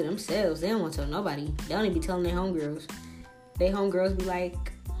keep you to themselves. They don't want to tell nobody. They don't even be telling their homegirls. They homegirls be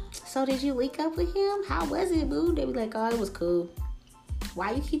like, so did you link up with him? How was it, boo? They be like, oh, it was cool.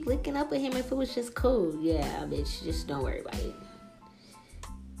 Why you keep linking up with him if it was just cool? Yeah, bitch, just don't worry about it.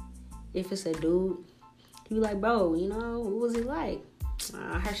 If it's a dude, you be like, bro, you know, what was it like?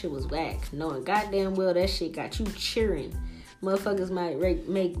 Her shit was whack. Knowing goddamn well that shit got you cheering. Motherfuckers might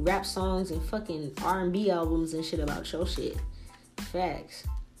make rap songs and fucking R&B albums and shit about your shit. Facts.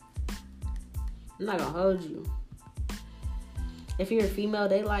 I'm not gonna hold you. If you're a female,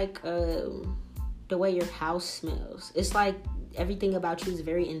 they like the way your house smells. It's like everything about you is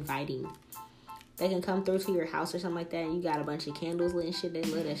very inviting. They can come through to your house or something like that and you got a bunch of candles lit and shit. They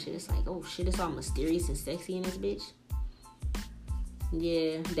love that shit. It's like, oh shit, it's all mysterious and sexy in this bitch.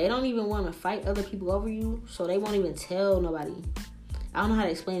 Yeah, they don't even want to fight other people over you, so they won't even tell nobody. I don't know how to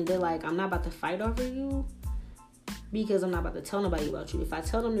explain it. They're like, I'm not about to fight over you because I'm not about to tell nobody about you. If I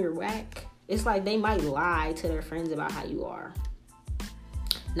tell them you're whack, it's like they might lie to their friends about how you are.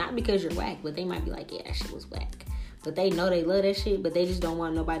 Not because you're whack, but they might be like, yeah, that shit was whack. But they know they love that shit, but they just don't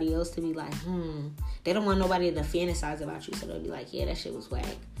want nobody else to be like, They don't want nobody to fantasize about you, so they'll be like, yeah, that shit was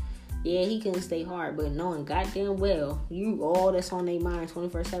whack. Yeah, he couldn't stay hard, but knowing goddamn well, you all that's on their mind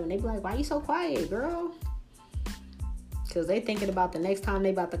 24/7, they be like, why you so quiet, girl? Because they thinking about the next time they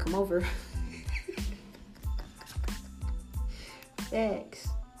about to come over. Facts.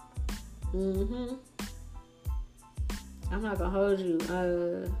 Mm-hmm. I'm not gonna hold you.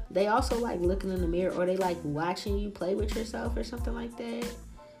 They also like looking in the mirror, or they like watching you play with yourself or something like that.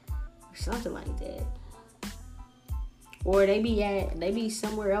 Or something like that. Or they be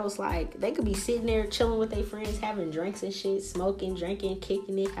somewhere else, like they could be sitting there chilling with their friends, having drinks and shit, smoking, drinking,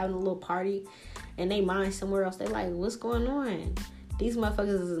 kicking it, having a little party, and they mind somewhere else. They like, what's going on? These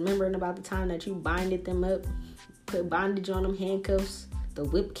motherfuckers is remembering about the time that you binded them up, put bondage on them, handcuffs, the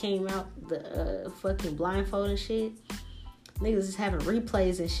whip came out, the fucking blindfold and shit. Niggas is having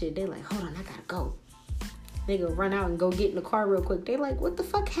replays and shit. They like, hold on, I gotta go. Nigga run out and go get in the car real quick. They like, what the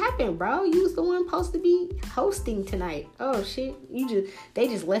fuck happened, bro? You was the one supposed to be hosting tonight. Oh shit. They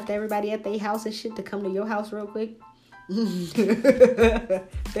just left everybody at their house and shit to come to your house real quick.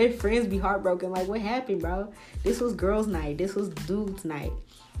 Their friends be heartbroken. Like, what happened, bro? This was girls' night. This was dudes' night.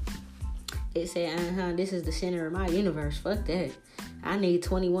 They say, this is the center of my universe. Fuck that. I need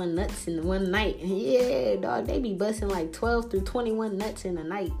 21 nuts in one night. Yeah, dog. They be busting like 12 through 21 nuts in a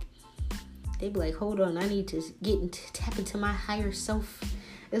night. They be like, hold on, I need to tap into my higher self.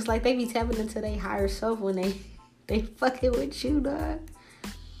 It's like they be tapping into their higher self when they fucking with you, dog.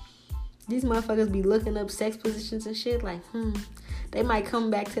 These motherfuckers be looking up sex positions and shit like, They might come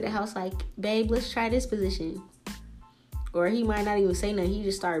back to the house like, babe, let's try this position. Or he might not even say nothing. He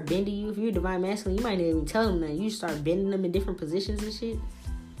just start bending you. If you're divine masculine, you might not even tell him nothing. You just start bending them in different positions and shit.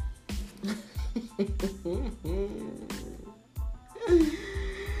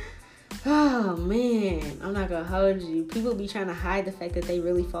 Oh, man. I'm not gonna hold you. People be trying to hide the fact that they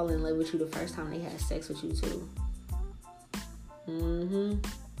really fall in love with you the first time they had sex with you, too.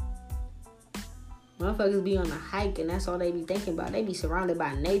 Motherfuckers be on a hike, and that's all they be thinking about. They be surrounded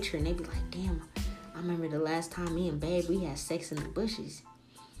by nature, and they be like, damn, I remember the last time me and babe, we had sex in the bushes.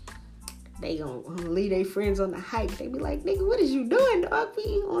 They gonna leave their friends on the hike. They be like, nigga, what is you doing, dog? We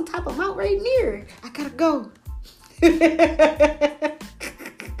on top of Mount Rainier. I gotta go. They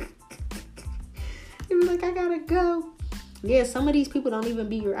be like, I gotta go. Yeah, some of these people don't even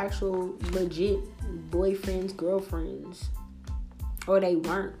be your actual legit boyfriends, girlfriends. Or they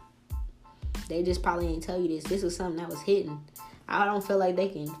weren't. They just probably ain't tell you this. This was something that was hidden. I don't feel like they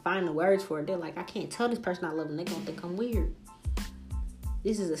can find the words for it. They're like, I can't tell this person I love them. They gonna think I'm weird.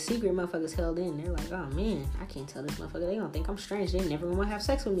 This is a secret motherfuckers held in. They're like, oh man, I can't tell this motherfucker. They gonna think I'm strange. They never gonna have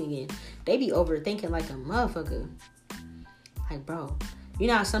sex with me again. They be overthinking like a motherfucker. Like, bro, you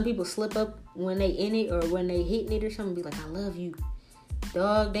know how some people slip up when they in it or when they hitting it or something, be like, I love you.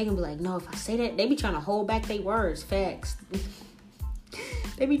 Dog, they can be like, no, if I say that, they be trying to hold back their words. Facts.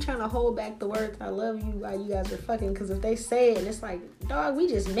 They be trying to hold back the words, I love you, while you guys are fucking. Because if they say it, and it's like, dog, we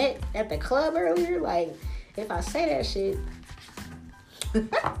just met at the club earlier. Like, if I say that shit,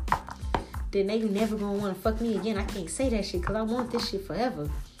 then they never gonna want to fuck me again. I can't say that shit because I want this shit forever.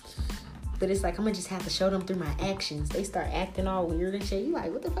 But it's like, I'm gonna just have to show them through my actions. They start acting all weird and shit. You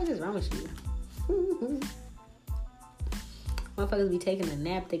like, what the fuck is wrong with you? Motherfuckers be taking a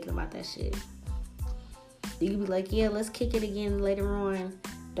nap thinking about that shit. You can be like, yeah, let's kick it again later on.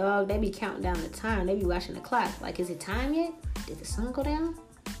 Dog, they be counting down the time. They be watching the clock. Like, is it time yet? Did the sun go down?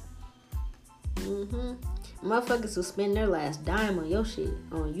 Motherfuckers will spend their last dime on your shit,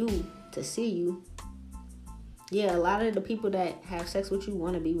 on you, to see you. Yeah, a lot of the people that have sex with you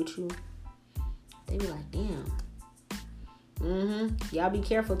want to be with you. They be like, damn. Y'all be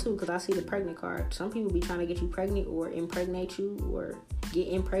careful, too, because I see the pregnant card. Some people be trying to get you pregnant or impregnate you or get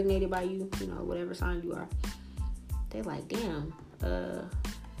impregnated by you, you know, whatever sign you are. They like, damn,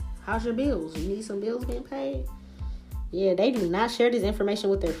 how's your bills? You need some bills being paid? Yeah, they do not share this information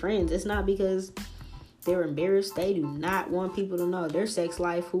with their friends. It's not because they're embarrassed. They do not want people to know their sex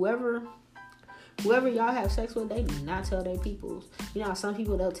life. Whoever y'all have sex with, they do not tell their peoples. You know how some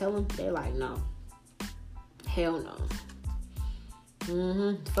people, they'll tell them? They're like, no. Hell no.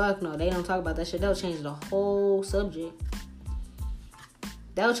 Fuck no. They don't talk about that shit. They'll change the whole subject.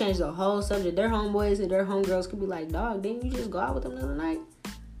 Their homeboys and their homegirls could be like, dog, didn't you just go out with them the other night?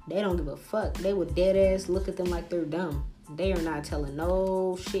 They don't give a fuck. They would dead ass look at them like they're dumb. They are not telling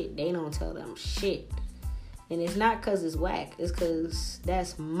no shit. They don't tell them shit. And it's not because it's whack. It's because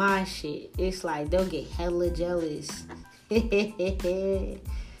that's my shit. It's like they'll get hella jealous. Yeah,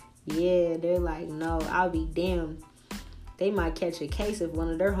 they're like, no, I'll be damned. They might catch a case if one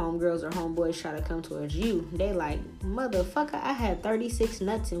of their homegirls or homeboys try to come towards you. They like, motherfucker, I had 36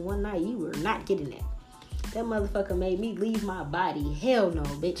 nuts in one night. You were not getting that. That motherfucker made me leave my body. Hell no,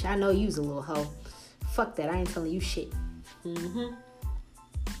 bitch. I know you's a little hoe. Fuck that. I ain't telling you shit.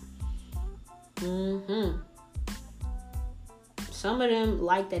 Some of them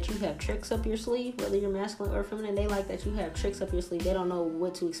like that you have tricks up your sleeve, whether you're masculine or feminine. They like that you have tricks up your sleeve. They don't know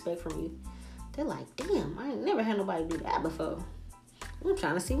what to expect from you. They're like, damn, I ain't never had nobody do that before. I'm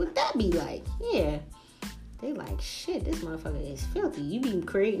trying to see what that be like. Yeah. They like, shit, this motherfucker is filthy. You be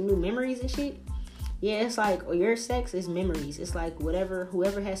creating new memories and shit. Yeah, it's like your sex is memories. It's like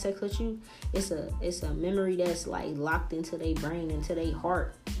whoever has sex with you, it's a memory that's like locked into their brain, into their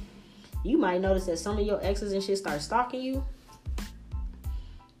heart. You might notice that some of your exes and shit start stalking you.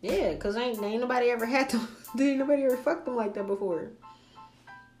 Yeah, cause ain't nobody ever had them. Ain't nobody ever fucked them like that before.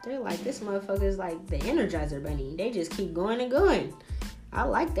 They're like, this motherfucker is like the Energizer Bunny. They just keep going and going. I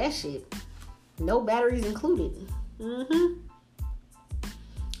like that shit. No batteries included.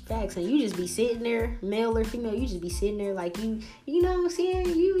 Facts. And you just be sitting there, male or female, you just be sitting there like you know what I'm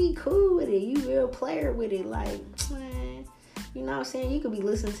saying? You be cool with it. You real player with it. Like, man, you know what I'm saying? You could be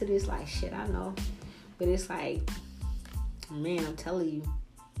listening to this like, shit, I know. But it's like, man, I'm telling you,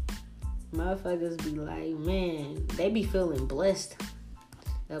 motherfuckers be like, man, they be feeling blessed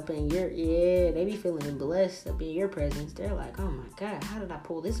up in they be feeling blessed up in your presence. They're like, oh my God, how did I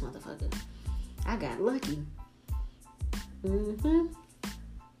pull this motherfucker? I got lucky.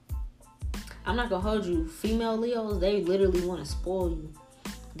 I'm not gonna hold you. Female Leos, they literally want to spoil you.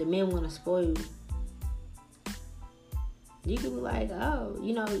 The men want to spoil you. You could be like, oh,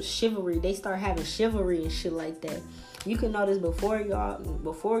 you know, chivalry. They start having chivalry and shit like that. You can notice before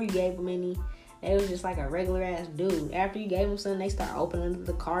you gave them any, they was just like a regular ass dude. After you gave them something, they start opening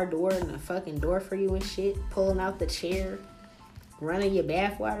the car door and the fucking door for you and shit, pulling out the chair, running your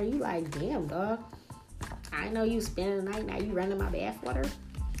bath water. You like, damn, dog. I know you spending the night, now you running my bath water.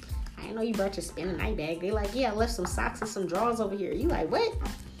 I know you brought your spending night bag. They like, yeah, I left some socks and some drawers over here. You like, what?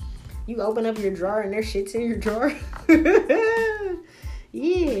 You open up your drawer and there's shit's in your drawer.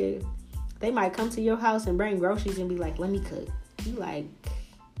 Yeah. They might come to your house and bring groceries and be like, let me cook. You like,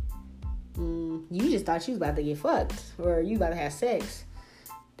 you just thought you was about to get fucked or you about to have sex.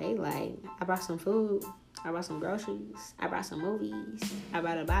 They like, I brought some food. I brought some groceries. I brought some movies. I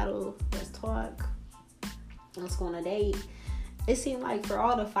brought a bottle. Let's talk. Let's go on a date. It seemed like for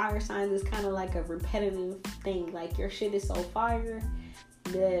all the fire signs, it's kind of like a repetitive thing. Like your shit is so fire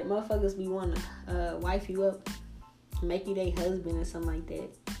that motherfuckers be wanting to wife you up, make you their husband or something like that.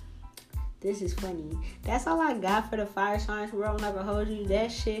 This is funny. That's all I got for the fire signs, bro. I'm not gonna hold you.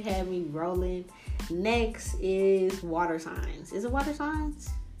 That shit had me rolling. Next is water signs. Is it water signs?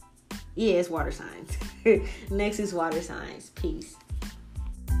 Yeah, it's water signs. Next is water signs. Peace.